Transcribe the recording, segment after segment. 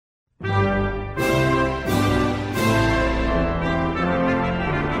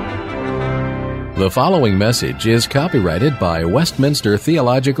The following message is copyrighted by Westminster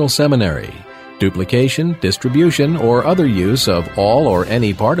Theological Seminary. Duplication, distribution, or other use of all or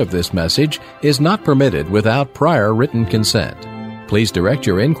any part of this message is not permitted without prior written consent. Please direct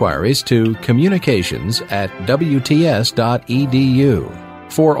your inquiries to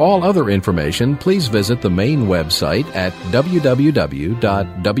communications@wts.edu. For all other information, please visit the main website at www.wts.edu.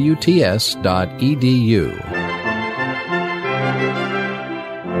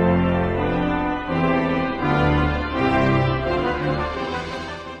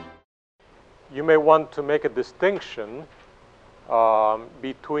 You may want to make a distinction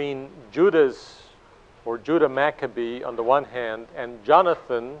between Judah Maccabee on the one hand and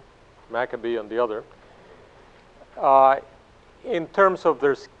Jonathan Maccabee on the other in terms of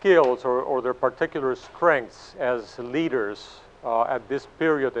their skills or their particular strengths as leaders at this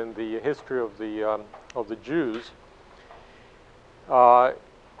period in the history of the Jews.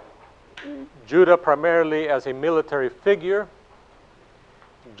 Judah primarily as a military figure,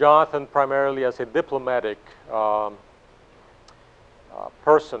 Jonathan primarily as a diplomatic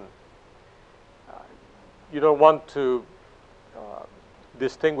person. You don't want to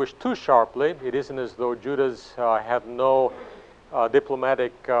distinguish too sharply. It isn't as though Judah's had no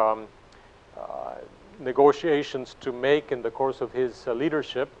diplomatic negotiations to make in the course of his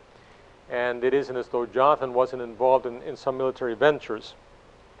leadership, and it isn't as though Jonathan wasn't involved in some military ventures.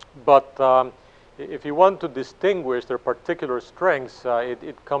 But if you want to distinguish their particular strengths,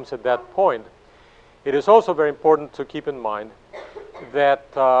 it comes at that point. It is also very important to keep in mind that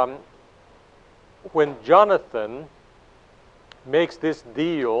when Jonathan makes this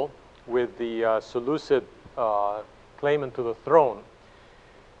deal with the Seleucid claimant to the throne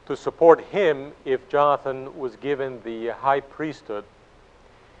to support him if Jonathan was given the high priesthood,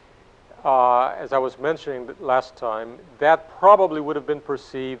 as I was mentioning last time, that probably would have been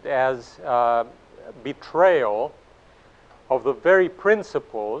perceived as betrayal of the very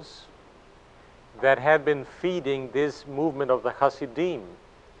principles that had been feeding this movement of the Hasidim.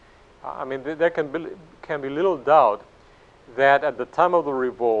 I mean, there can be little doubt that at the time of the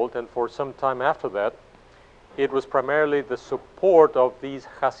revolt and for some time after that, it was primarily the support of these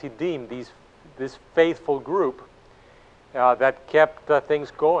Hasidim, this faithful group that kept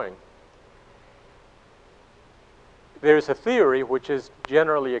things going. There is a theory which is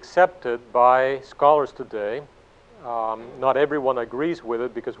generally accepted by scholars today. Not everyone agrees with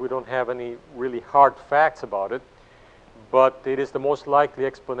it because we don't have any really hard facts about it, but it is the most likely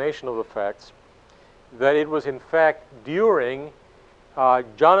explanation of the facts, that it was in fact during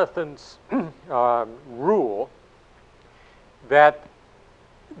Jonathan's rule that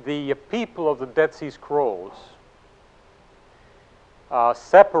the people of the Dead Sea Scrolls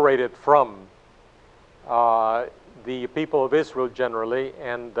separated from the people of Israel generally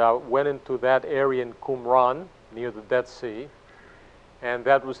and went into that area in Qumran near the Dead Sea, and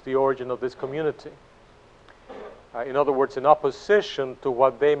that was the origin of this community. In other words, in opposition to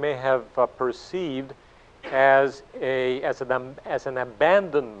what they may have perceived as an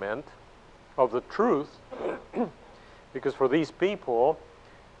abandonment of the truth, because for these people,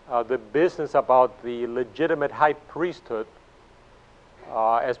 the business about the legitimate high priesthood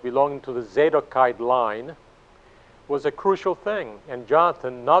as belonging to the Zadokite line was a crucial thing, and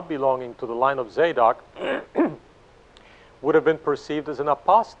Jonathan, not belonging to the line of Zadok, would have been perceived as an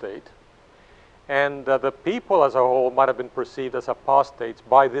apostate, and the people as a whole might have been perceived as apostates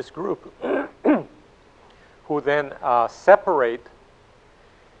by this group, who then separate.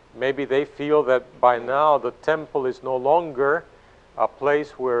 Maybe they feel that by now the temple is no longer a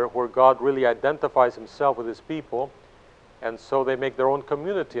place where God really identifies himself with his people, and so they make their own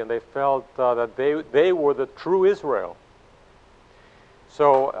community, and they felt that they were the true Israel.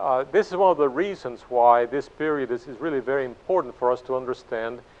 So this is one of the reasons why this period is really very important for us to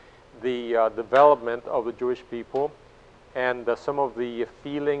understand the development of the Jewish people and some of the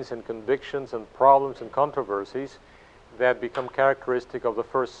feelings and convictions and problems and controversies that become characteristic of the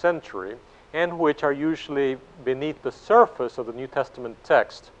first century and which are usually beneath the surface of the New Testament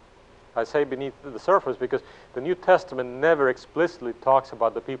text. I say beneath the surface because the New Testament never explicitly talks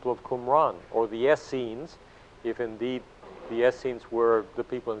about the people of Qumran or the Essenes, if indeed the Essenes were the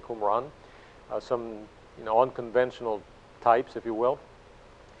people in Qumran, some unconventional types, if you will.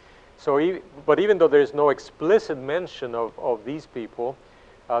 So, but even though there is no explicit mention of these people,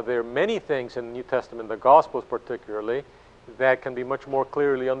 there are many things in the New Testament, the Gospels particularly, that can be much more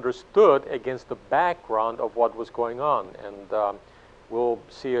clearly understood against the background of what was going on. And we'll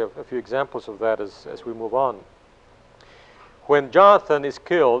see a few examples of that as we move on. When Jonathan is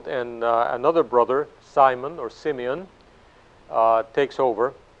killed and another brother, Simon or Simeon, takes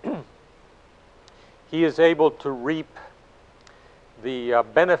over, he is able to reap the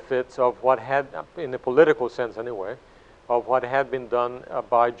benefits of what had, in a political sense anyway, of what had been done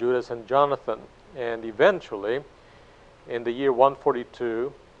by Judas and Jonathan. And eventually, in the year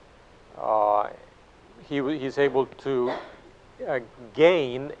 142, he's able to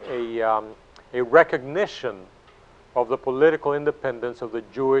gain a recognition of the political independence of the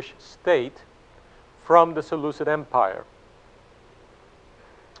Jewish state from the Seleucid Empire.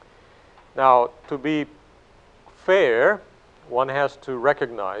 Now, to be fair, one has to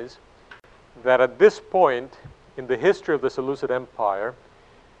recognize that at this point in the history of the Seleucid Empire,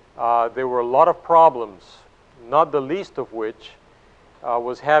 there were a lot of problems, not the least of which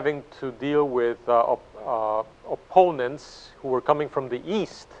was having to deal with opponents who were coming from the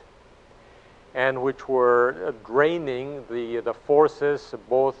east and which were draining the forces,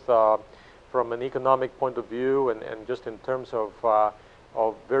 both from an economic point of view and just in terms of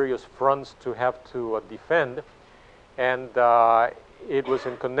various fronts to have to defend. And it was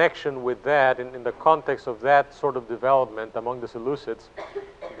in connection with that, in the context of that sort of development among the Seleucids,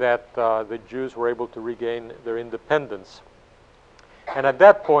 that the Jews were able to regain their independence. And at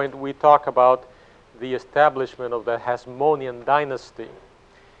that point, we talk about the establishment of the Hasmonean dynasty.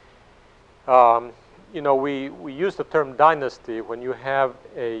 You know, we use the term dynasty when you have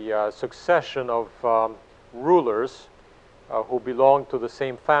a succession of rulers who belong to the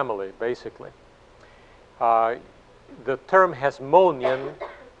same family, basically. The term Hasmonean,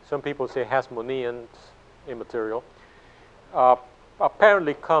 some people say Hasmonean, immaterial,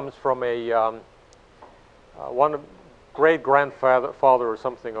 apparently comes from a one great-grandfather or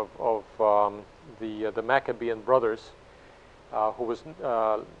something of the Maccabean brothers, who was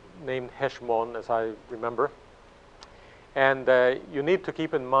named Heshmon, as I remember. And you need to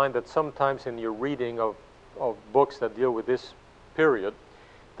keep in mind that sometimes in your reading of books that deal with this period,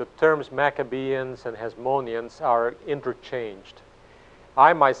 the terms Maccabeans and Hasmoneans are interchanged.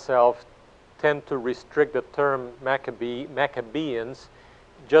 I myself tend to restrict the term Maccabeans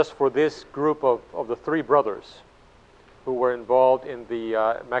just for this group of the three brothers who were involved in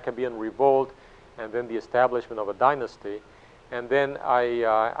the Maccabean revolt and then the establishment of a dynasty. And then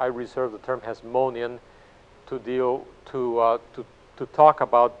I reserve the term Hasmonean to deal to talk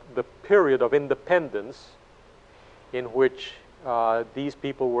about the period of independence in which these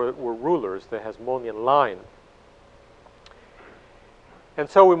people were rulers, the Hasmonean line. And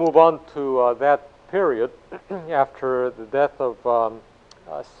so we move on to that period. After the death of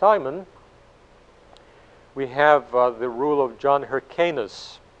Simon, we have the rule of John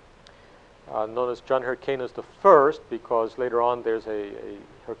Hyrcanus, known as John Hyrcanus I, because later on there's a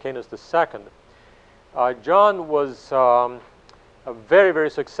Hyrcanus II. John was a very, very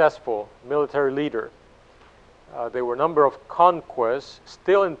successful military leader. There were a number of conquests,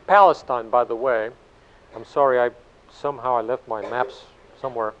 still in Palestine, by the way. I'm sorry, somehow I left my maps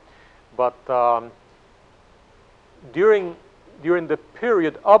somewhere. But during the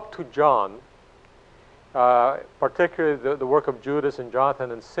period up to John, particularly the work of Judas and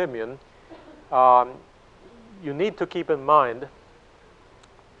Jonathan and Simeon, you need to keep in mind,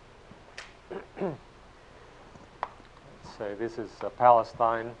 let's say this is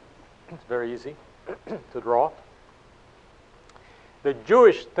Palestine. It's very easy to draw. The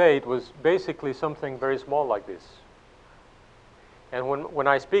Jewish state was basically something very small like this. And when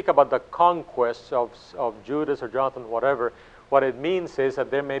I speak about the conquests of Judas or Jonathan, whatever, what it means is that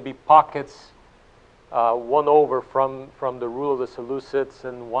there may be pockets won over from the rule of the Seleucids,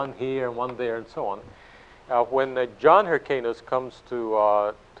 and one here and one there and so on. When John Hyrcanus comes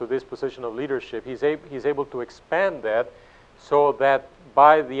to this position of leadership, he's able to expand that so that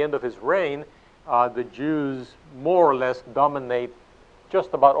by the end of his reign, the Jews more or less dominate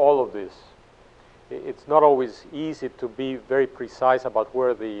just about all of this. It's not always easy to be very precise about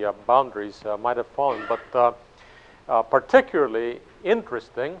where the boundaries might have fallen, but particularly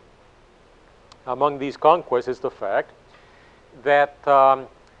interesting among these conquests is the fact that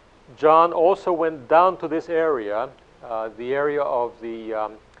John also went down to this area, the area of the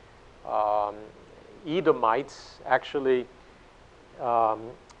Edomites. Actually,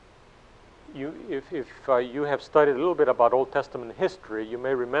 if you have studied a little bit about Old Testament history, you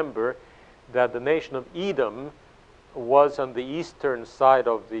may remember that the nation of Edom was on the eastern side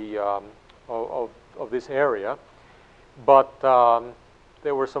of the of this area, but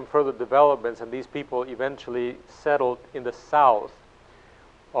there were some further developments, and these people eventually settled in the south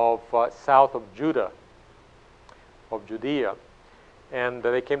of Judah, of Judea, and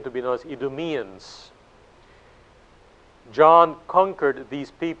they came to be known as Idumeans. John conquered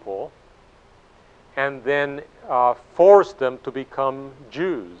these people and then forced them to become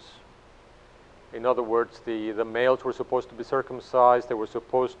Jews. In other words, the males were supposed to be circumcised. They were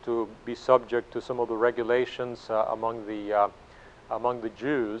supposed to be subject to some of the regulations among the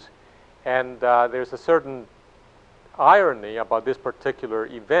Jews. And there's a certain irony about this particular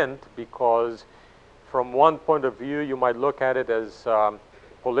event, because from one point of view you might look at it as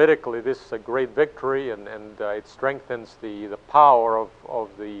politically this is a great victory, and it strengthens the power of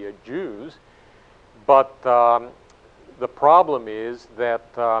the Jews. But the problem is that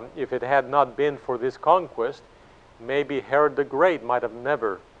if it had not been for this conquest, maybe Herod the Great might have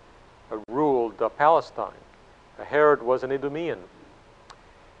never ruled Palestine. Herod was an Idumean.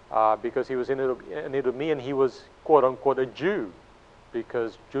 Because he was an Idumean, he was quote-unquote a Jew,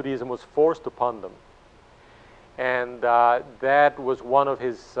 because Judaism was forced upon them. And that was one of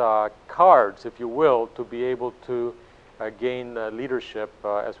his cards, if you will, to be able to gain leadership,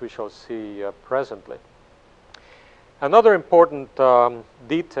 as we shall see presently. Another important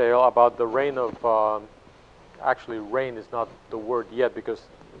detail about the reign of, actually reign is not the word yet, because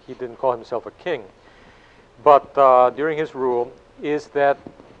he didn't call himself a king, but during his rule, is that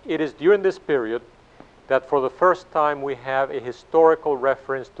it is during this period that for the first time we have a historical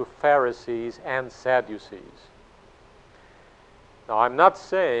reference to Pharisees and Sadducees. Now, I'm not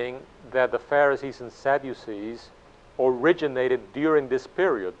saying that the Pharisees and Sadducees originated during this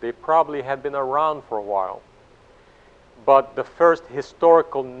period. They probably had been around for a while. But the first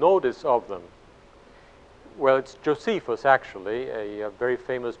historical notice of them, well, it's Josephus, actually, a very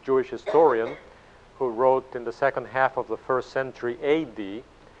famous Jewish historian who wrote in the second half of the 1st century AD,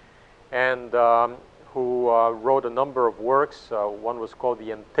 and who wrote a number of works. One was called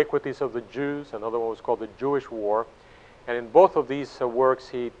The Antiquities of the Jews, another one was called The Jewish War. And in both of these works,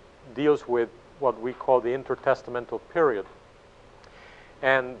 he deals with what we call the intertestamental period.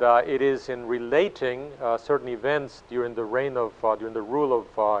 And it is in relating certain events during the reign of, during the rule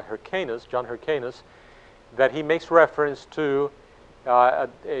of Hyrcanus, John Hyrcanus, that he makes reference to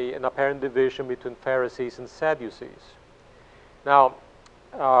an apparent division between Pharisees and Sadducees. Now,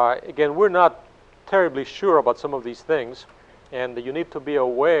 again, we're not terribly sure about some of these things, and you need to be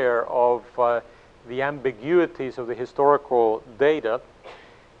aware of the ambiguities of the historical data.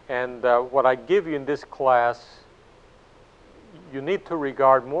 And what I give you in this class, you need to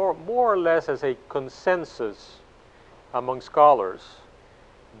regard more or less as a consensus among scholars.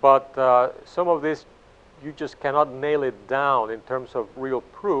 But some of this, you just cannot nail it down in terms of real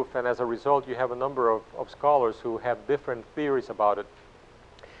proof, and as a result, you have a number of scholars who have different theories about it.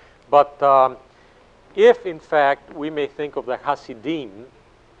 But if, in fact, we may think of the Hasidim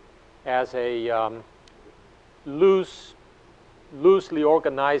as a loosely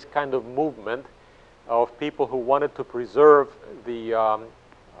organized kind of movement of people who wanted to preserve the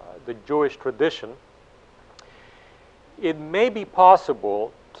Jewish tradition, it may be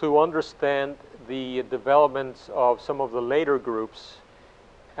possible to understand the developments of some of the later groups,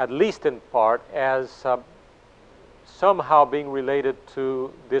 at least in part, as somehow being related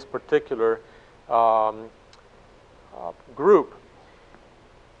to this particular group.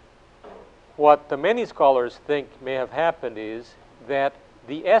 What many scholars think may have happened is that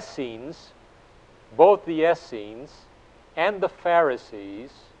the Essenes, both the Essenes and the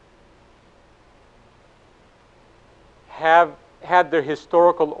Pharisees, have had their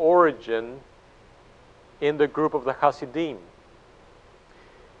historical origin in the group of the Hasidim.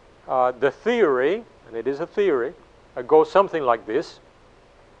 The theory, and it is a theory, goes something like this.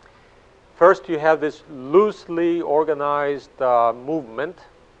 First, you have this loosely organized movement.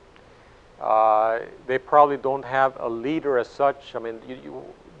 They probably don't have a leader as such. I mean, you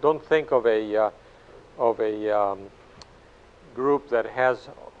don't think of a group that has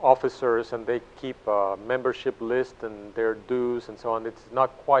officers and they keep a membership list and their dues and so on. It's not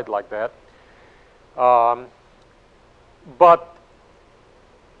quite like that. But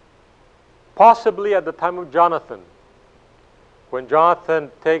possibly at the time of Jonathan, when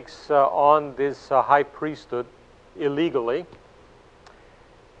Jonathan takes on this high priesthood illegally,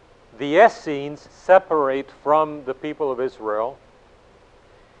 the Essenes separate from the people of Israel,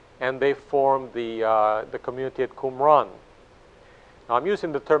 and they form the community at Qumran. Now, I'm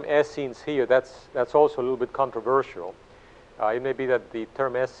using the term Essenes here. That's also a little bit controversial. It may be that the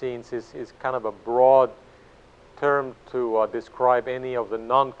term Essenes is kind of a broad term to describe any of the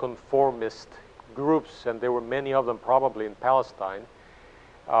nonconformist groups, and there were many of them probably in Palestine.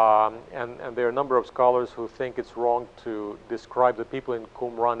 And there are a number of scholars who think it's wrong to describe the people in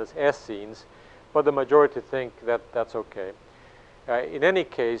Qumran as Essenes, but the majority think that that's okay. In any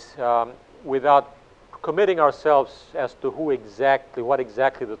case, without committing ourselves as to what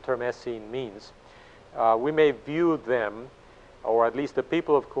exactly the term Essene means, we may view them, or at least the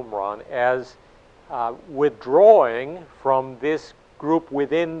people of Qumran, as withdrawing from this group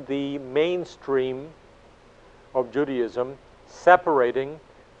within the mainstream of Judaism, separating,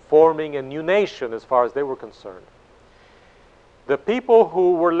 forming a new nation as far as they were concerned. The people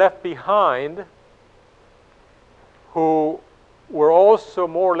who were left behind, who were also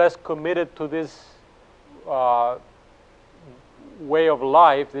more or less committed to this way of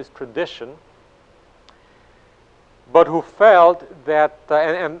life, this tradition, but who felt that,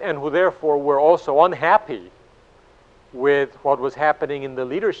 and who therefore were also unhappy with what was happening in the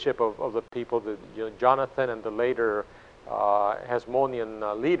leadership of the people, Jonathan and the later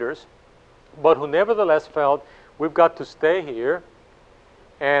Hasmonean leaders, but who nevertheless felt we've got to stay here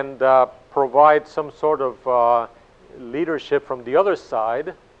and provide some sort of leadership from the other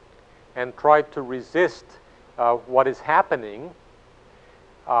side and try to resist what is happening.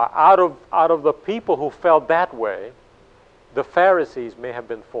 Out of the people who felt that way, the Pharisees may have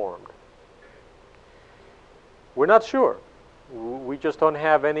been formed. We're not sure. We just don't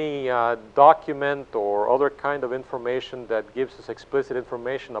have any document or other kind of information that gives us explicit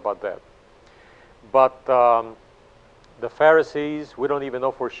information about that. But the Pharisees, we don't even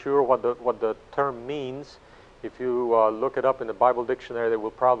know for sure what the term means. If you look it up in the Bible dictionary, they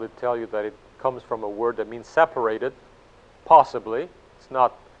will probably tell you that it comes from a word that means separated, possibly. It's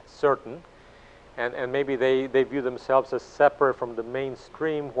not certain. And maybe they view themselves as separate from the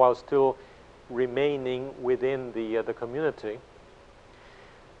mainstream while still remaining within the community.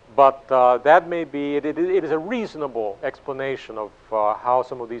 But that may be, it is a reasonable explanation of how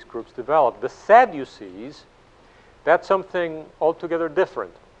some of these groups developed. The Sadducees, that's something altogether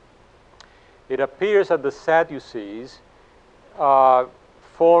different. It appears that the Sadducees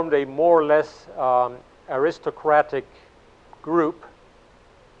formed a more or less aristocratic group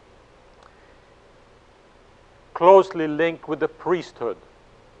closely linked with the priesthood.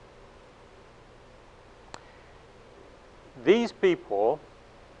 These people,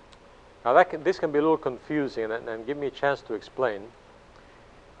 now this can be a little confusing, and give me a chance to explain,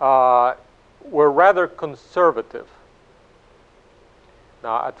 were rather conservative.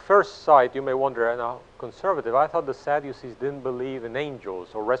 Now, at first sight, you may wonder, now, conservative? I thought the Sadducees didn't believe in angels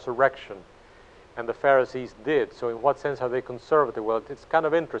or resurrection, and the Pharisees did. So in what sense are they conservative? Well, it's kind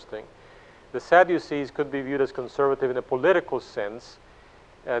of interesting. The Sadducees could be viewed as conservative in a political sense,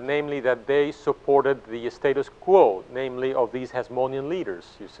 namely that they supported the status quo, namely of these Hasmonean leaders,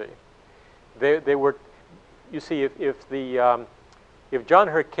 you see. They were, you see, if John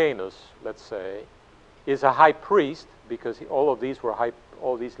Hyrcanus, let's say, is a high priest, because all these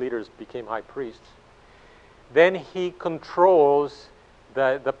leaders became high priests, then he controls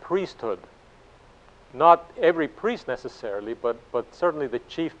the priesthood. Not every priest necessarily, but certainly the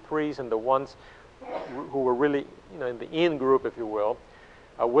chief priests and the ones who were really, in the in group, if you will,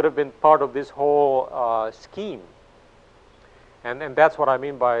 would have been part of this whole scheme. And that's what I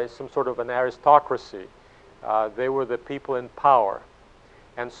mean by some sort of an aristocracy. They were the people in power.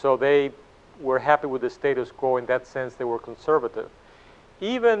 And so they were happy with the status quo. In that sense, they were conservative.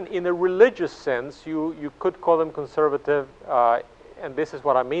 Even in a religious sense, you could call them conservative, and this is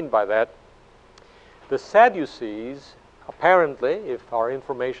what I mean by that. The Sadducees, apparently, if our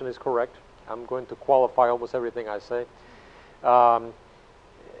information is correct, I'm going to qualify almost everything I say,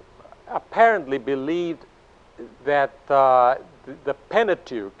 apparently believed that the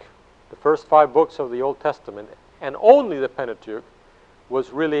Pentateuch, the first 5 books of the Old Testament, and only the Pentateuch,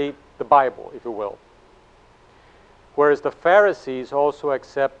 was really the Bible, if you will. Whereas the Pharisees also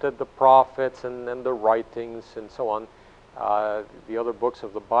accepted the prophets and the writings and so on, the other books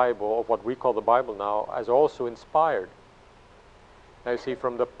of the Bible, of what we call the Bible now, as also inspired. Now you see,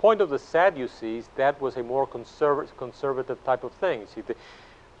 from the point of the Sadducees, that was a more conservative type of thing. See,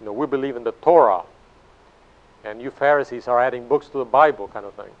 we believe in the Torah, and you Pharisees are adding books to the Bible, kind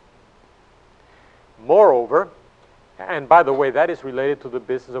of thing. Moreover, and by the way, that is related to the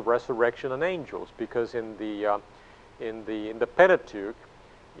business of resurrection and angels, because in the Pentateuch,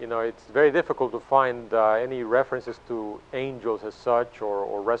 it's very difficult to find any references to angels as such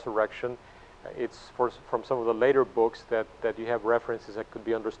or resurrection. It's from some of the later books that you have references that could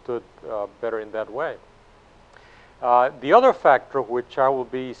be understood better in that way. The other factor, which I will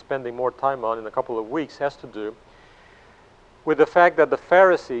be spending more time on in a couple of weeks, has to do with the fact that the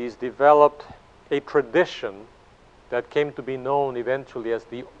Pharisees developed a tradition that came to be known eventually as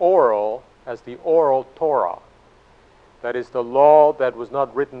the oral Torah. That is, the law that was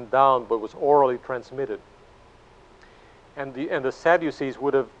not written down but was orally transmitted. And the Sadducees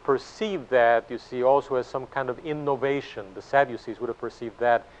would have perceived that, you see, also as some kind of innovation. The Sadducees would have perceived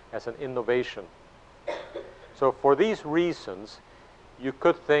that as an innovation. So for these reasons, you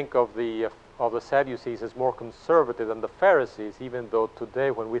could think of the of the Sadducees as more conservative than the Pharisees, even though today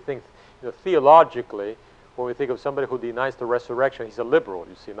when we think theologically, when we think of somebody who denies the resurrection, he's a liberal,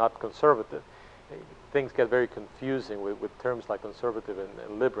 you see, not conservative. Things get very confusing with terms like conservative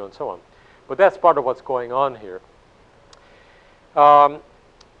and liberal and so on. But that's part of what's going on here. I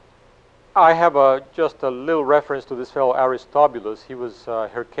have just a little reference to this fellow Aristobulus. He was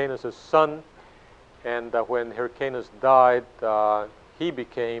Hyrcanus' son, and when Hyrcanus died, he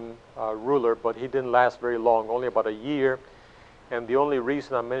became ruler, but he didn't last very long, only about a year. And the only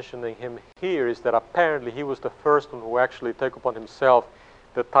reason I'm mentioning him here is that apparently he was the first one who actually took upon himself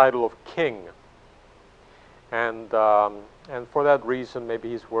the title of king. And for that reason, maybe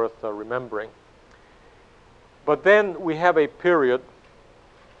he's worth remembering. But then we have a period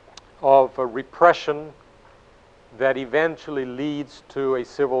of repression that eventually leads to a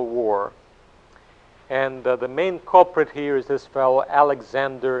civil war. And the main culprit here is this fellow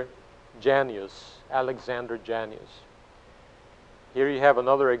Alexander Jannaeus. Alexander Jannaeus. Here you have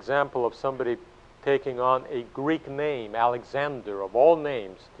another example of somebody taking on a Greek name, Alexander, of all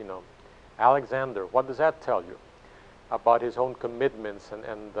names, Alexander. What does that tell you about his own commitments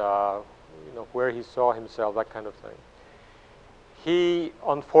and where he saw himself, that kind of thing? He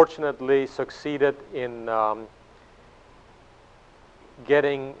unfortunately succeeded in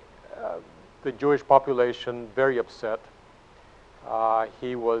getting the Jewish population very upset.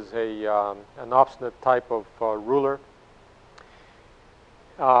 He was an obstinate type of ruler.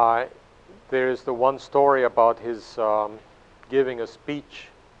 There's the one story about his giving a speech,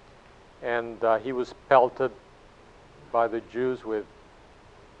 and he was pelted by the Jews with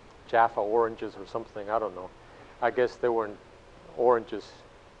Jaffa oranges or something. I don't know. I guess there weren't oranges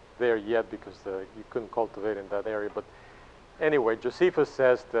there yet because you couldn't cultivate in that area. But anyway, Josephus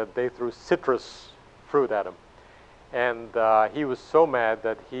says that they threw citrus fruit at him. And he was so mad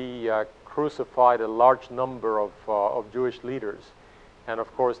that he crucified a large number of Jewish leaders. And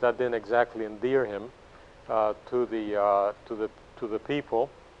of course, that didn't exactly endear him to the people.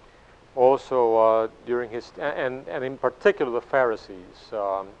 Also, during his and in particular the Pharisees,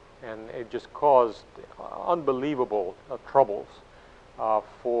 and it just caused unbelievable troubles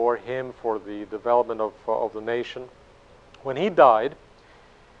for him, for the development of the nation. When he died,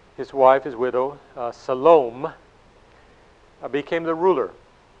 his wife, his widow, Salome, became the ruler,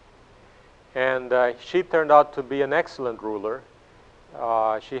 and she turned out to be an excellent ruler.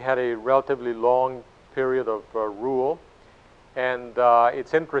 She had a relatively long period of rule, and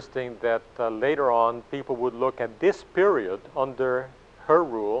it's interesting that later on people would look at this period under her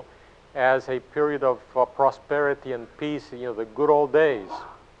rule as a period of prosperity and peace, the good old days.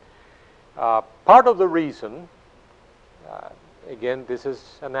 Part of the reason, again, this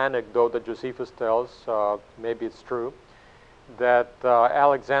is an anecdote that Josephus tells, maybe it's true, that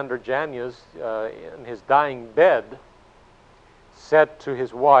Alexander Jannaeus, in his dying bed, said to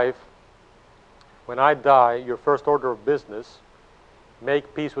his wife, "When I die, your first order of business,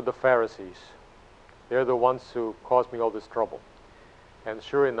 make peace with the Pharisees. They're the ones who caused me all this trouble." And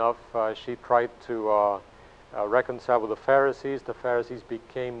sure enough, she tried to reconcile with the Pharisees. The Pharisees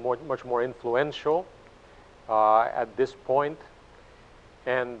became much more influential at this point,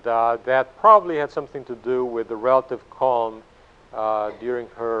 and that probably had something to do with the relative calm during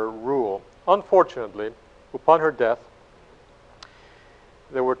her rule. Unfortunately, upon her death,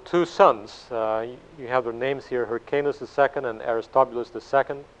 there were two sons. You have their names here, Hyrcanus II and Aristobulus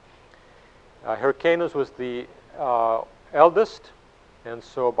II. Hyrcanus was the eldest, and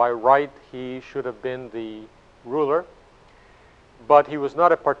so by right he should have been the ruler. But he was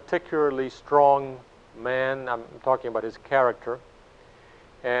not a particularly strong man. I'm talking about his character.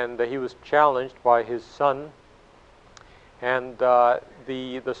 And he was challenged by his son. And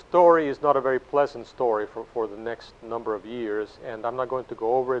the story is not a very pleasant story for the next number of years, and I'm not going to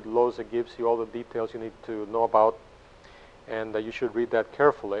go over it. Loza gives you all the details you need to know about, and you should read that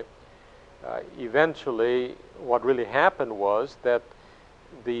carefully. Eventually, what really happened was that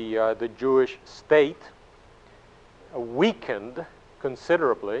the Jewish state weakened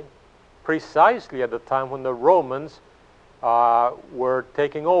considerably, precisely at the time when the Romans were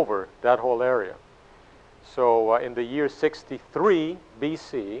taking over that whole area. So in the year 63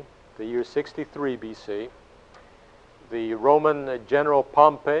 BC, the Roman general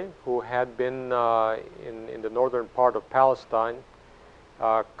Pompey, who had been in the northern part of Palestine,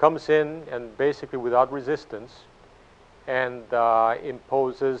 comes in and basically without resistance and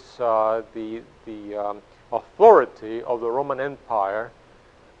imposes the authority of the Roman Empire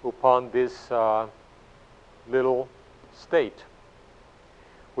upon this little state,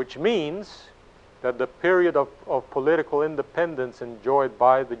 which means that the period of political independence enjoyed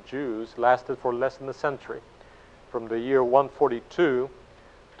by the Jews lasted for less than a century, from the year 142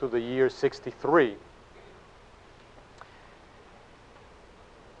 to the year 63.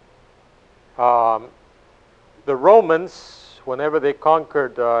 The Romans, whenever they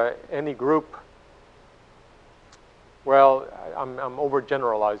conquered any group, well, I'm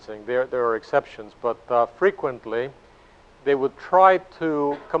overgeneralizing. There are exceptions, but frequently they would try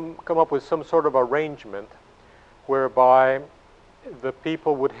to come up with some sort of arrangement whereby the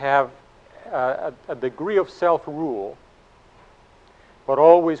people would have a degree of self-rule, but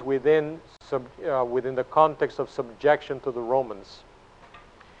always within the context of subjection to the Romans.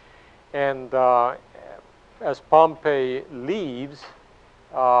 And as Pompey leaves,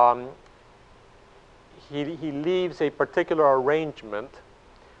 he leaves a particular arrangement,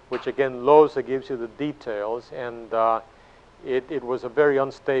 which again Loza gives you the details, and it was a very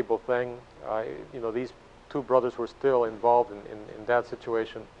unstable thing. These two brothers were still involved in that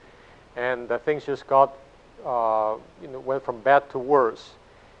situation, and things just got went from bad to worse,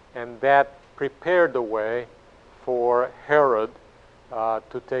 and that prepared the way for Herod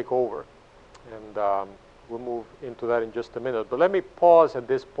to take over. And we'll move into that in just a minute. But let me pause at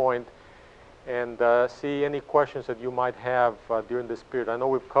this point and see any questions that you might have during this period. I know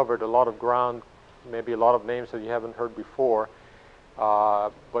we've covered a lot of ground, maybe a lot of names that you haven't heard before.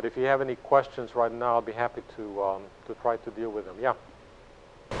 But if you have any questions right now, I'll be happy to try to deal with them. Yeah?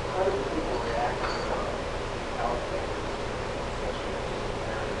 How do people react to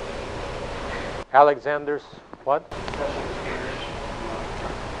Alexander's what?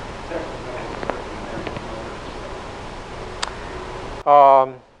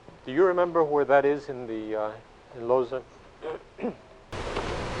 Do you remember where that is in the in Loza?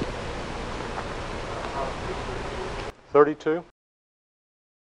 32.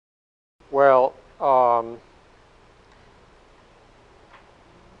 Well,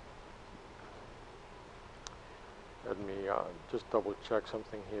 let me just double check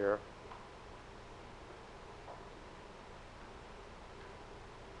something here.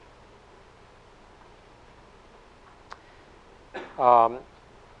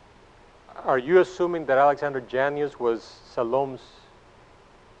 Are you assuming that Alexander Jannaeus was Salome's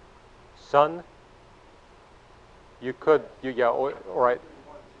son? You could, yeah, all right.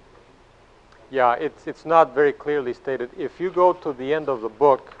 Yeah, it's not very clearly stated. If you go to the end of the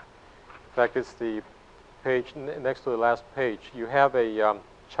book, in fact, it's the page next to the last page, you have a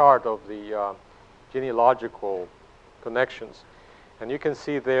chart of the genealogical connections. And you can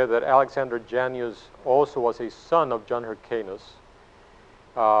see there that Alexander Jannaeus also was a son of John Hyrcanus.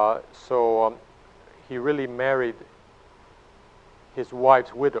 So he really married his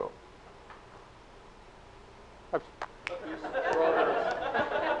wife's widow.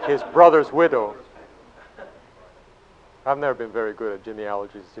 His brother's widow. I've never been very good at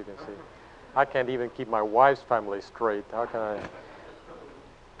genealogies, as you can see. I can't even keep my wife's family straight. How can I?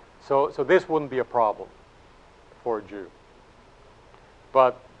 So this wouldn't be a problem for a Jew.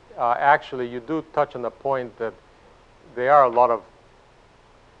 But actually, you do touch on the point that there are a lot of,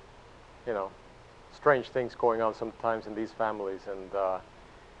 strange things going on sometimes in these families, and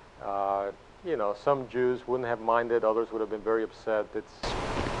some Jews wouldn't have minded, others would have been very upset. It's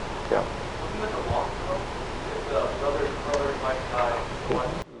yeah. Wasn't it a law if the brother might die?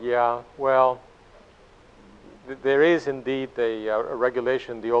 Yeah. Well, there is indeed a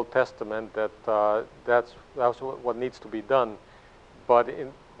regulation in the Old Testament that that's what needs to be done. But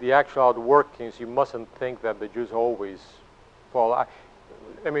in the actual outworkings, you mustn't think that the Jews always fall.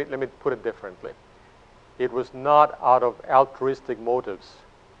 Let me put it differently. It was not out of altruistic motives.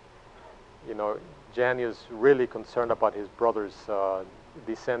 Jannaeus really concerned about his brother's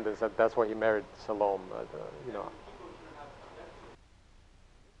descendants. That's why he married Salome.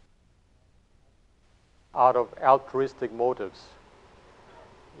 Out of altruistic motives.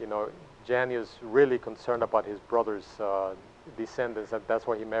 Jannaeus really concerned about his brother's descendants. That's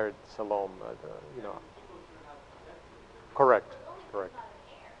why he married Salome. Correct.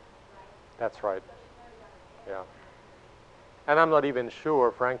 That's right. Yeah. And I'm not even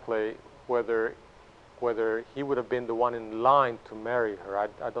sure, frankly, whether he would have been the one in line to marry her.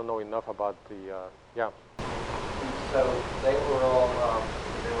 I don't know enough about the yeah. So they were all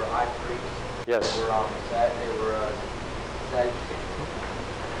they were high priests. Yes. They were they were Sadducees.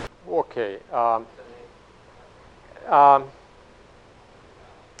 Okay.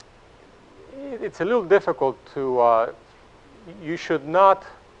 It's a little difficult to. You should not.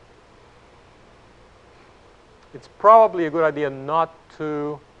 It's probably a good idea not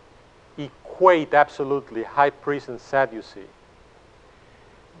to equate absolutely high priest and Sadducee.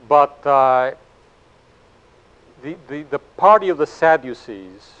 But The party of the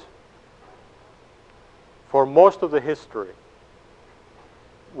Sadducees, for most of the history,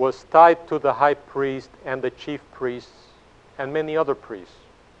 was tied to the high priest and the chief priests and many other priests,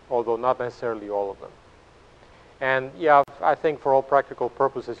 although not necessarily all of them. And yeah, I think for all practical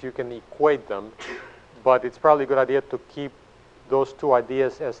purposes you can equate them, but it's probably a good idea to keep those two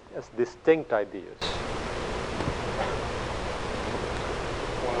ideas as distinct ideas.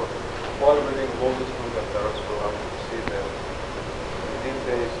 While reading all these commentaries, I could see that in these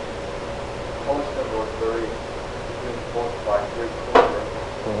days, Holston was very informed by Greek culture.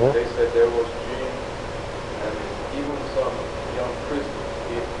 They said there was Jean, and even some young Christians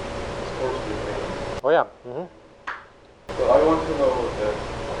eat sportsman meat. Oh yeah. So I want to know that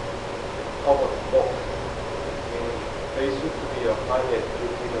common folk, they seem to be a highly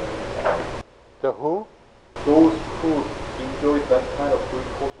educated. The who? Those who enjoyed that kind of Greek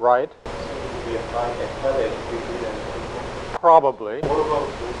culture. Right. Seem to be a highly educated people. Probably. What about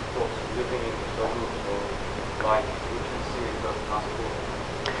those folks living in suburbs or like we can see in the gospel?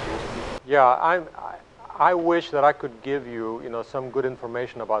 Yeah, I wish that I could give you, some good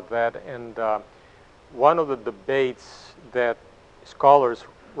information about that. And one of the debates that scholars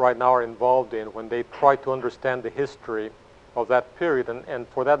right now are involved in when they try to understand the history of that period, and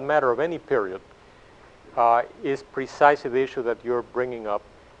for that matter of any period, is precisely the issue that you're bringing up.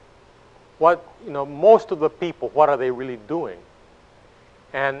 Most of the people, what are they really doing?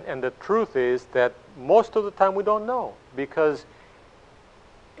 And the truth is that most of the time we don't know, because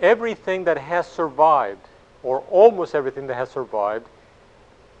everything that has survived, or almost everything that has survived,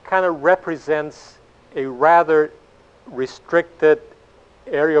 kind of represents a rather restricted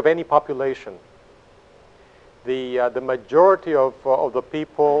area of any population. The majority of the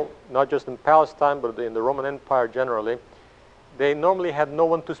people, not just in Palestine, but in the Roman Empire generally, they normally had no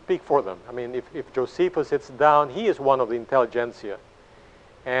one to speak for them. I mean, if Josephus sits down, he is one of the intelligentsia.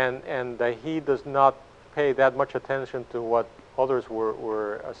 And he does not pay that much attention to what others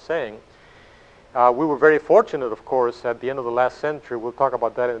were saying. We were very fortunate, of course, at the end of the last century. We'll talk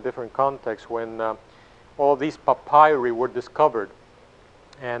about that in a different context, when all these papyri were discovered.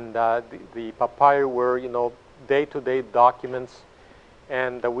 And the papyri were, day-to-day documents,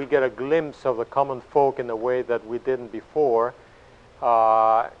 and we get a glimpse of the common folk in a way that we didn't before. There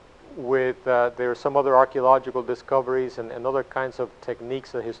are some other archaeological discoveries and other kinds of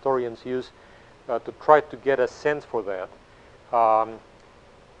techniques that historians use to try to get a sense for that.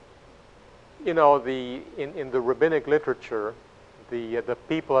 In the rabbinic literature, the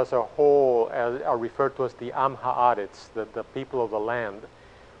people as a whole are referred to as the Am Haaretz, the people of the land,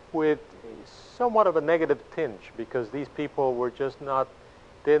 with somewhat of a negative tinge, because these people were just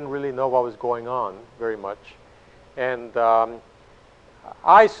didn't really know what was going on very much. And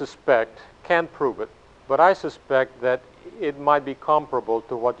I suspect, can't prove it, but I suspect that it might be comparable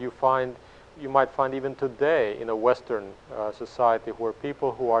to what you might find even today in a Western society, where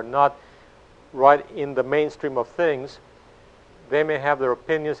people who are not right in the mainstream of things, they may have their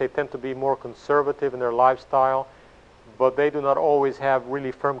opinions, they tend to be more conservative in their lifestyle, but they do not always have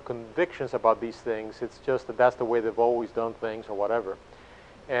really firm convictions about these things. It's just that that's the way they've always done things or whatever.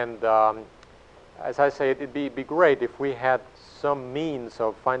 And as I say, it'd be great if we had some means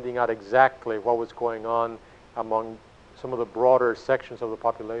of finding out exactly what was going on among some of the broader sections of the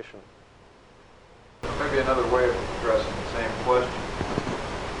population. Maybe another way of addressing the same question.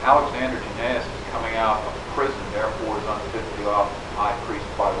 Alexander Jannaeus is coming out of prison, therefore is unfit to be office of high priest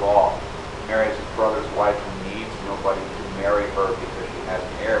by law. He marries his brother's wife who needs nobody to marry her because she has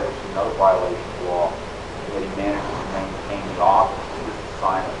an heir, which is another violation of law. Yet he manages to maintain the office. Is this a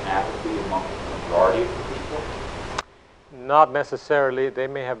sign of apathy among the majority of the people? Not necessarily. They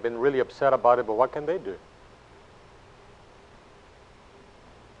may have been really upset about it, but what can they do?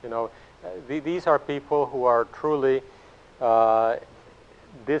 These are people who are truly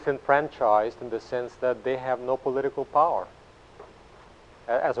disenfranchised in the sense that they have no political power,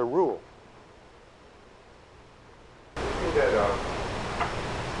 as a rule. I think that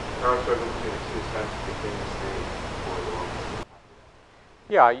current circumstances sense became the same for the Romans.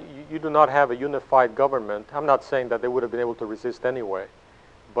 Yeah, you do not have a unified government. I'm not saying that they would have been able to resist anyway,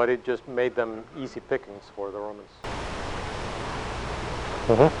 but it just made them easy pickings for the Romans.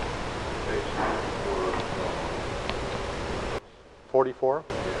 44?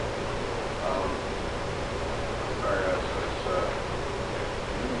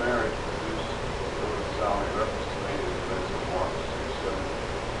 New marriage produced the salary reference to me as a Mark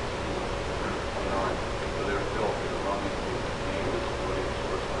 6:7-29. So they're filthy. The Romans name is the way it's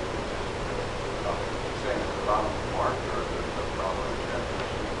source language. Saying it's the bottom of Mark, or is it the bottom of the chapter?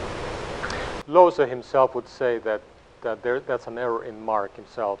 Loza himself would say that's an error in Mark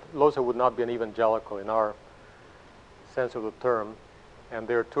himself. Loza would not be an evangelical in our sense of the term, and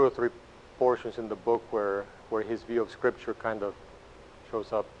there are 2 or 3 portions in the book where his view of Scripture kind of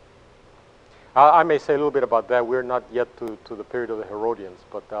shows up. I may say a little bit about that. We're not yet to the period of the Herodians,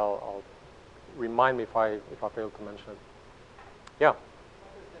 but I'll remind me if I fail to mention it. Yeah. What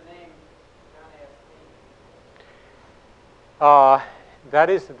is the name Yana? That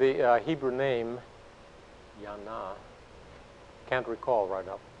is the Hebrew name, Yana. Can't recall right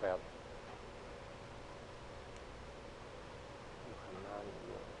off the bat.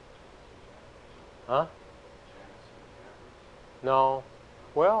 Huh? No.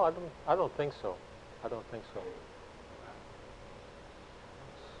 Well, I don't think so. I don't think so.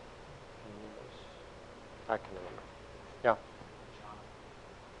 I can remember. Yeah.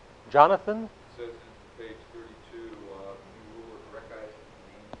 Jonathan? It says in page 32, new ruler recognized the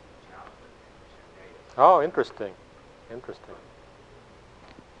name Jonathan and Shemaiah. Oh, interesting. Interesting.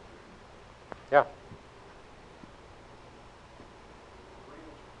 Yeah.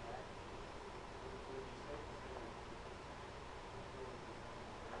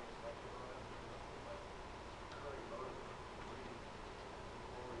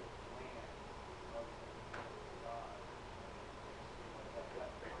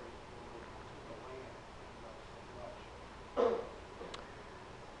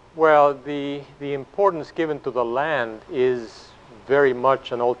 Well, the importance given to the land is very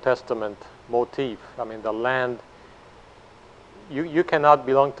much an Old Testament motif. I mean, the land, you cannot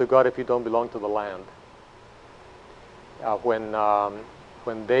belong to God if you don't belong to the land.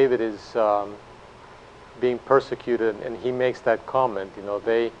 When David is being persecuted and he makes that comment,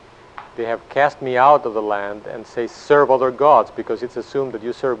 they have cast me out of the land and say, serve other gods, because it's assumed that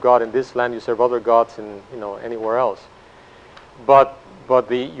you serve God in this land, you serve other gods in anywhere else. But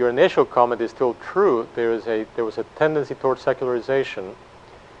your initial comment is still true. There was a tendency towards secularization,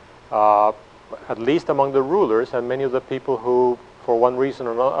 at least among the rulers and many of the people who, for one reason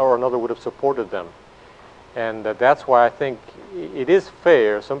or another, would have supported them. And that's why I think it is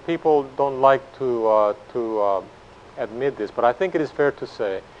fair. Some people don't like to admit this, but I think it is fair to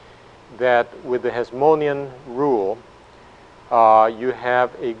say that with the Hasmonean rule, you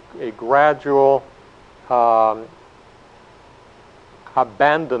have a gradual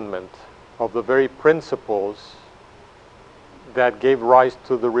abandonment of the very principles that gave rise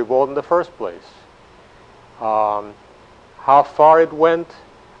to the revolt in the first place. How far it went,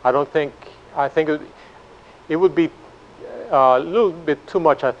 I think it would be a little bit too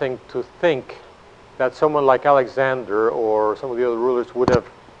much, I think, to think that someone like Alexander or some of the other rulers would have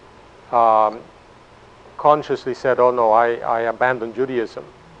consciously said, oh no, I abandoned Judaism.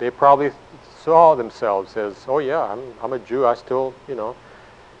 They probably saw themselves as, oh yeah, I'm a Jew, I still,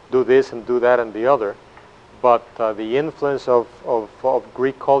 do this and do that and the other. But the influence of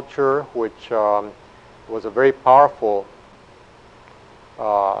Greek culture, which was a very powerful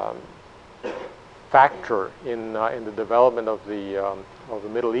factor in the development of the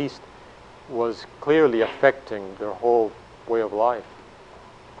Middle East, was clearly affecting their whole way of life.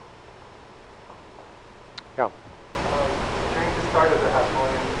 Yeah. During the start of the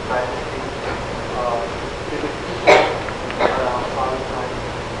Hasmonean dynasty, around Palestine,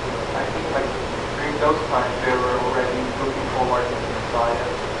 I think during those times they were already looking forward to the Messiah.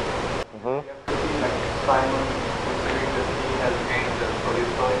 Mm-hmm. Simon, considering that he has gained the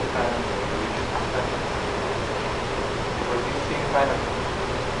political and religious ascendance, was he seeing kind of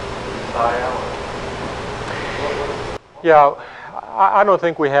the Messiah? Yeah, I don't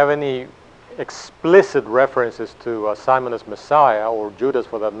think we have any explicit references to Simon as Messiah, or Judas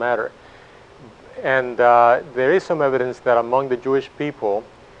for that matter. And there is some evidence that among the Jewish people,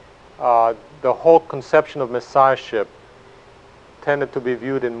 the whole conception of messiahship tended to be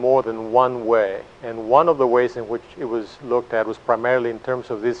viewed in more than one way. And one of the ways in which it was looked at was primarily in terms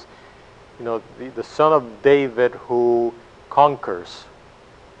of this, the son of David who conquers.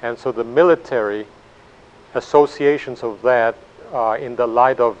 And so the military associations of that in the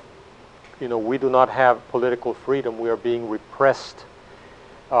light of, we do not have political freedom, we are being repressed.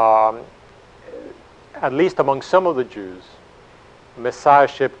 At least among some of the Jews,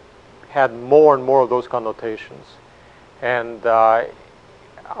 messiahship had more and more of those connotations. And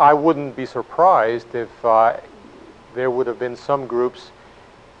I wouldn't be surprised if there would have been some groups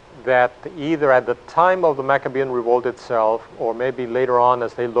that either at the time of the Maccabean revolt itself, or maybe later on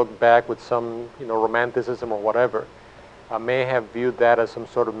as they look back with some romanticism or whatever, may have viewed that as some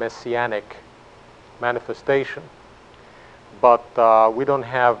sort of messianic manifestation. But we don't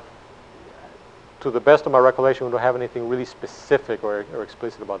have to the best of my recollection, we don't have anything really specific or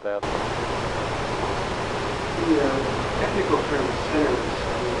explicit about that. The technical term sinners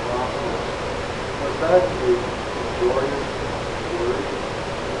in the Gospels, was that a pejorative word?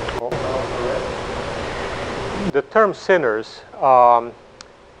 The term sinners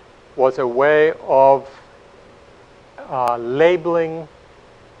was a way of labeling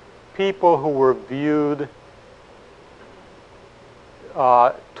people who were viewed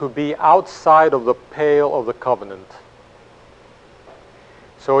to be outside of the pale of the covenant.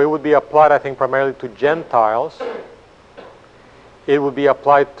 So it would be applied, I think, primarily to Gentiles. It would be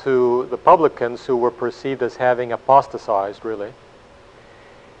applied to the publicans who were perceived as having apostatized, really.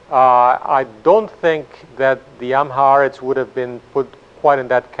 I don't think that the Amharites would have been put quite in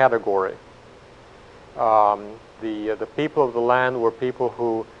that category. The people of the land were people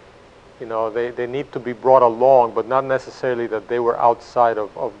who, they need to be brought along, but not necessarily that they were outside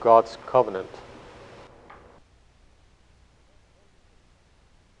of God's covenant.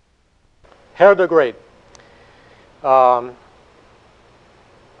 Herod the Great.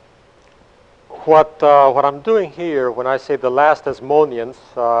 What I'm doing here when I say the last Hasmoneans,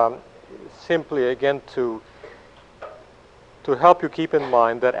 simply again to help you keep in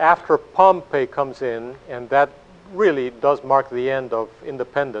mind that after Pompey comes in, and that really does mark the end of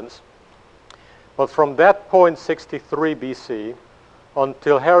independence, but from that point, 63 BC,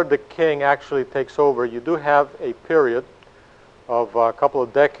 until Herod the king actually takes over, you do have a period of a couple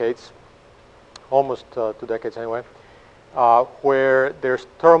of decades, almost 2 decades anyway, where there's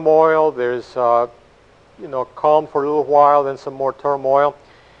turmoil, there's calm for a little while, then some more turmoil,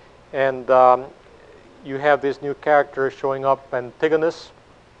 and you have this new character showing up, Antigonus,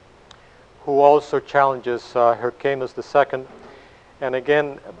 who also challenges Hyrcanus II. And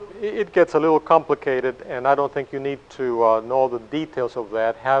again, it gets a little complicated, and I don't think you need to know the details of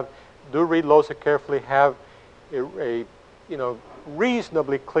that. Do read Loza carefully, have a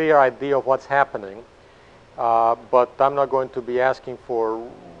reasonably clear idea of what's happening. But I'm not going to be asking for,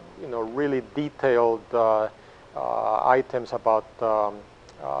 really detailed items about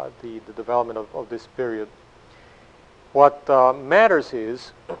the development of this period. What matters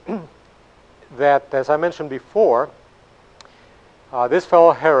is that, as I mentioned before, this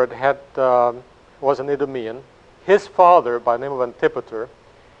fellow Herod was an Idumean. His father, by the name of Antipater,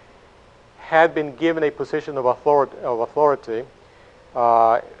 had been given a position of authority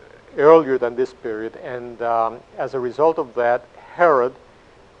earlier than this period, and as a result of that, Herod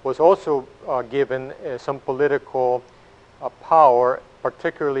was also given some political power,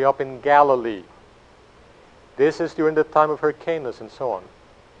 particularly up in Galilee. This is during the time of Hyrcanus and so on.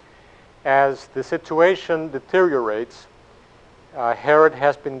 As the situation deteriorates, Herod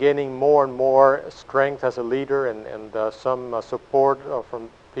has been gaining more and more strength as a leader and some support from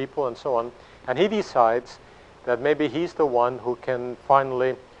people and so on, and he decides that maybe he's the one who can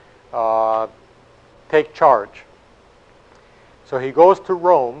finally take charge. So he goes to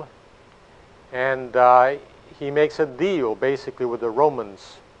Rome, and he makes a deal basically with the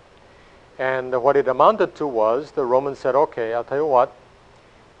Romans. And what it amounted to was the Romans said, okay, I'll tell you what,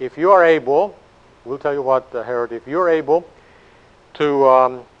 if you are able, we'll tell you what, Herod, if you're able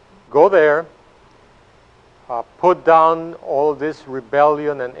to go there, put down all this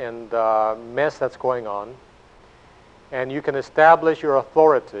rebellion and mess that's going on, and you can establish your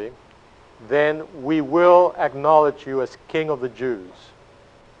authority, then we will acknowledge you as king of the Jews.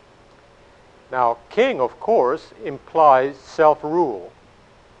 Now, king, of course, implies self-rule.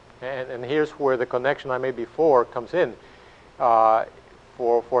 And here's where the connection I made before comes in.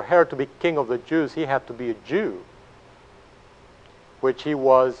 For Herod to be king of the Jews, he had to be a Jew, which he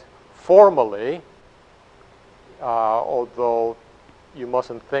was formally, although you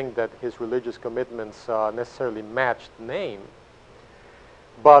mustn't think that his religious commitments necessarily matched name.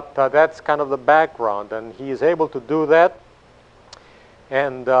 But that's kind of the background, and he is able to do that,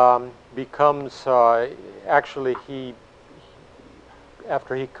 and becomes, actually,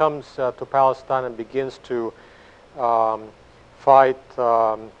 after he comes to Palestine and begins to fight,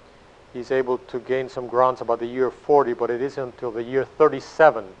 he's able to gain some grounds about the year 40, but it isn't until the year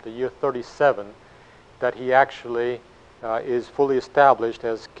 37, that he actually is fully established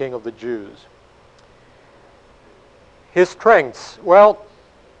as king of the Jews. His strengths, well,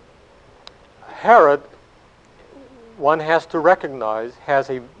 Herod, one has to recognize,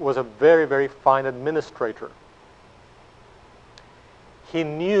 was a very, very fine administrator. He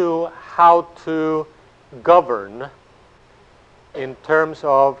knew how to govern in terms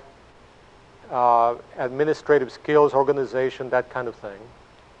of administrative skills, organization, that kind of thing.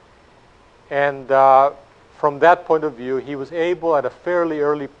 And from that point of view, he was able at a fairly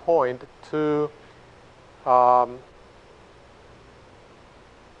early point to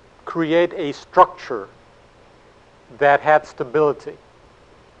create a structure that had stability.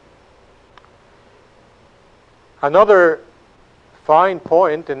 Another fine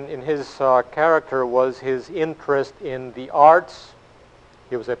point in his character was his interest in the arts.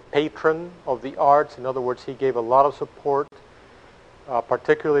 He was a patron of the arts. In other words, he gave a lot of support,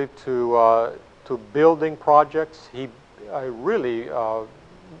 particularly to building projects. He really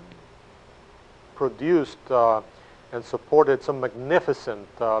produced and supported some magnificent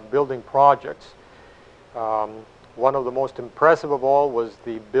building projects. One of the most impressive of all was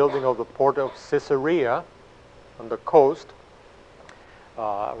the building of the port of Caesarea on the coast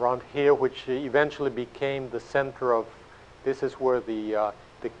around here, which eventually became the center of. This is where the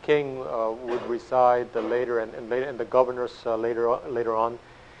king would reside later, and the governors later on.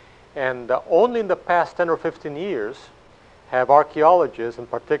 And only in the past 10 or 15 years have archaeologists, and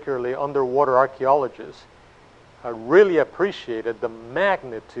particularly underwater archaeologists, really appreciated the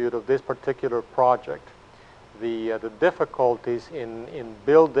magnitude of this particular project. The difficulties in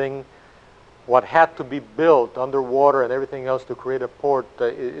building what had to be built underwater and everything else to create a port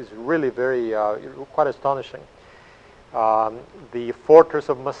is really very quite astonishing. The fortress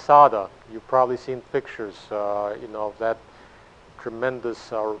of Masada, you've probably seen pictures, of that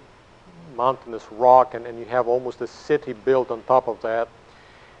tremendous mountainous rock, and you have almost a city built on top of that.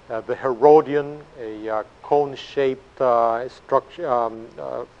 The Herodion, a cone-shaped structure.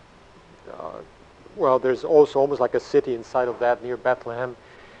 Well, there's also almost like a city inside of that near Bethlehem.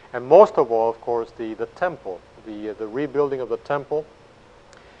 And most of all, of course, the temple, the rebuilding of the temple,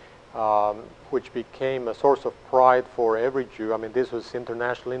 which became a source of pride for every Jew. I mean, this was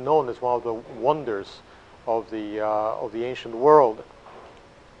internationally known as one of the wonders of the ancient world.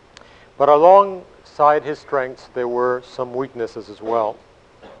 But alongside his strengths, there were some weaknesses as well.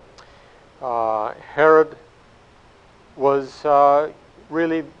 Herod was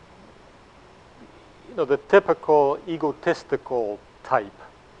really, the typical egotistical type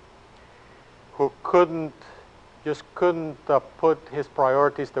who just couldn't put his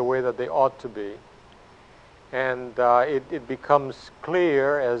priorities the way that they ought to be. And it becomes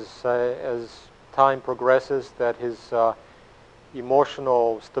clear as time progresses that his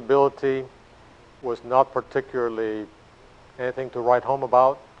emotional stability was not particularly anything to write home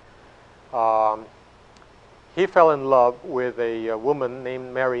about. He fell in love with a woman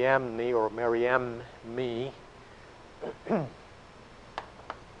named Mariamne, or Mariamne.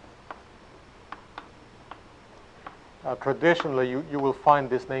 Traditionally, you will find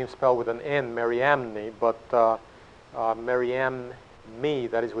this name spelled with an N, Mariamne, but Mariamne,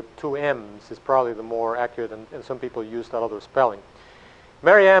 that is with two M's, is probably the more accurate, and some people use that other spelling.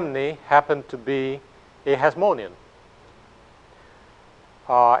 Mariamne happened to be a Hasmonean.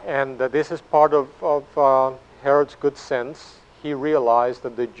 And this is part of Herod's good sense. He realized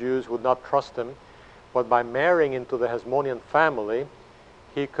that the Jews would not trust him, but by marrying into the Hasmonean family,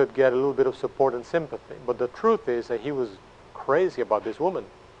 he could get a little bit of support and sympathy. But the truth is that he was crazy about this woman.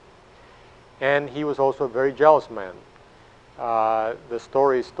 And he was also a very jealous man. The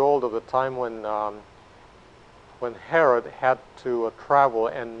story is told of the time when Herod had to travel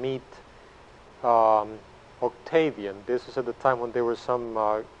and meet Octavian. This was at the time when there were some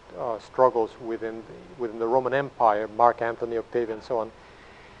struggles within the Roman Empire, Mark Antony, Octavian, and so on.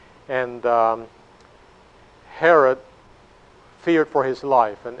 And Herod feared for his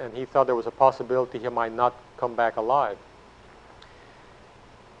life, and he thought there was a possibility he might not come back alive.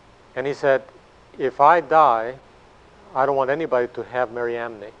 And he said, if I die, I don't want anybody to have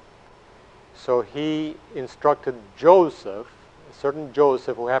Mariamne. So he instructed Joseph, a certain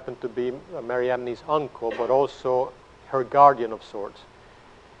Joseph who happened to be Mariamne's uncle, but also her guardian of sorts.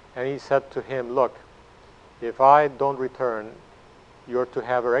 And he said to him, look, if I don't return, you're to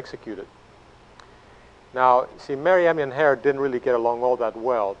have her executed. Now, see, Mariamne and Herod didn't really get along all that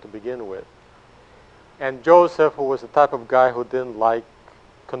well to begin with. And Joseph, who was the type of guy who didn't like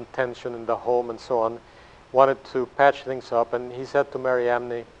contention in the home and so on, wanted to patch things up. And he said to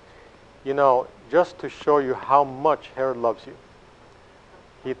Mariamne, just to show you how much Herod loves you,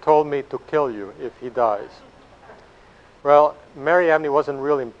 he told me to kill you if he dies. Well, Mariamne wasn't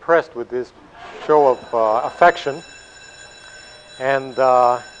really impressed with this show of affection. And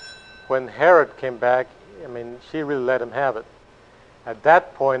when Herod came back, she really let him have it. At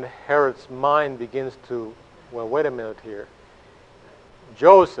that point, Herod's mind begins to, well, wait a minute here.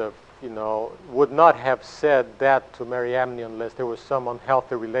 Joseph, would not have said that to Mariamne unless there was some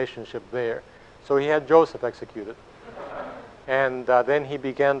unhealthy relationship there. So he had Joseph executed. And then he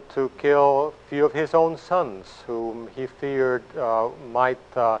began to kill a few of his own sons, whom he feared might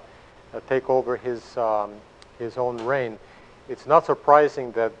take over his own reign. It's not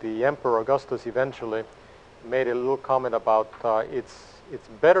surprising that the Emperor Augustus eventually made a little comment about it's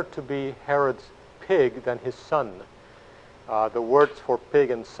better to be Herod's pig than his son. The words for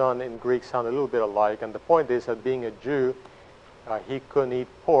pig and son in Greek sound a little bit alike, and the point is that being a Jew, he couldn't eat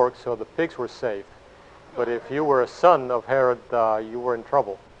pork, so the pigs were safe. But if you were a son of Herod, you were in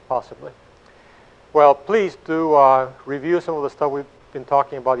trouble, possibly. Well, please do review some of the stuff we've been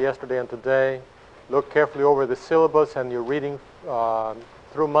talking about yesterday and today. Look carefully over the syllabus and your reading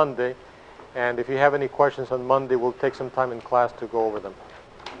through Monday. And if you have any questions on Monday, we'll take some time in class to go over them.